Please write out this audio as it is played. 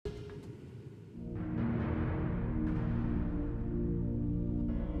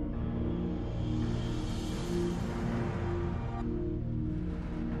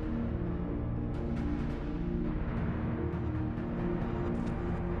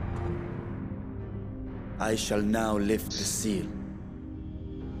I shall now lift the seal.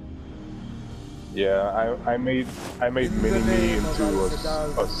 Yeah, I made Mini-Me into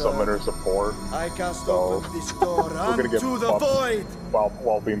a summoner support. I cast so open this door we're gonna get unto the buffed void.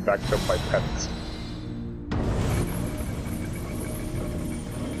 while being backed up by pets.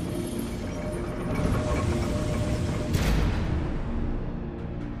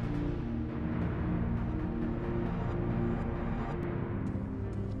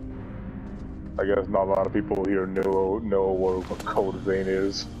 I guess not a lot of people here know what Code Vein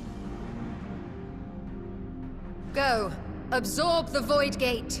is. Go! Absorb the Void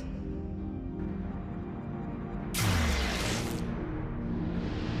Gate!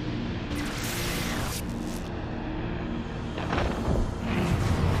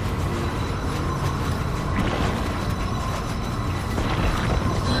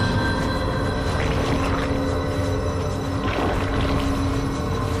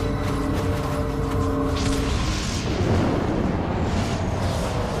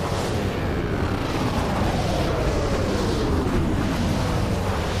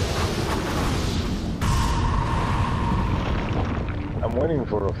 I'm waiting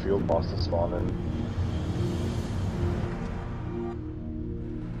for a field boss to spawn in.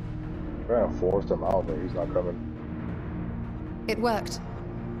 I'm trying to force him out, but he's not coming. It worked.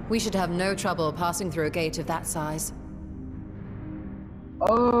 We should have no trouble passing through a gate of that size.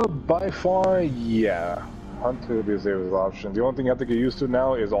 By far, yeah. Hunter would be a safest option. The only thing you have to get used to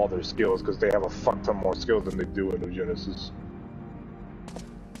now is all their skills, because they have a fuck ton more skills than they do in New Genesis.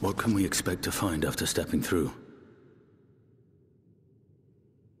 What can we expect to find after stepping through?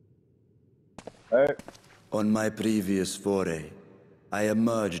 Hey. On my previous foray, I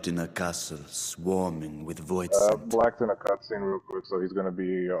emerged in a castle swarming with void scent. Black's in a cutscene real quick, so he's gonna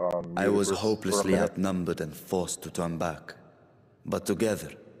be I was hopelessly outnumbered and forced to turn back. But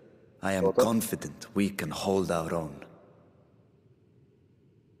together, I am confident we can hold our own.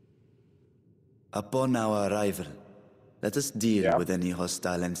 Upon our arrival, let us deal with any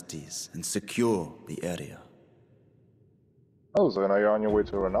hostile entities and secure the area. Oh, so now you're on your way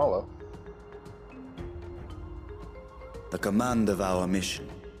to Renala. The command of our mission,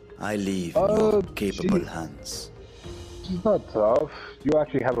 I leave in your capable hands. She's not tough. You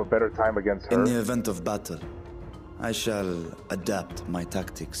actually have a better time against her. In the event of battle, I shall adapt my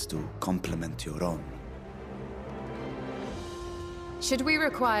tactics to complement your own. Should we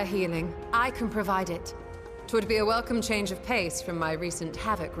require healing, I can provide it. 'Twould be a welcome change of pace from my recent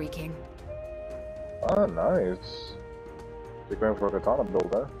havoc wreaking. Oh, nice. You're going for a katana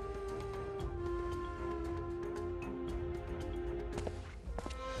build, huh?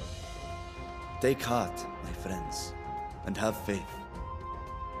 Take heart, my friends, and have faith.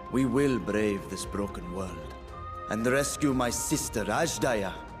 We will brave this broken world and rescue my sister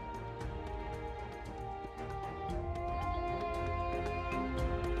Ajdaya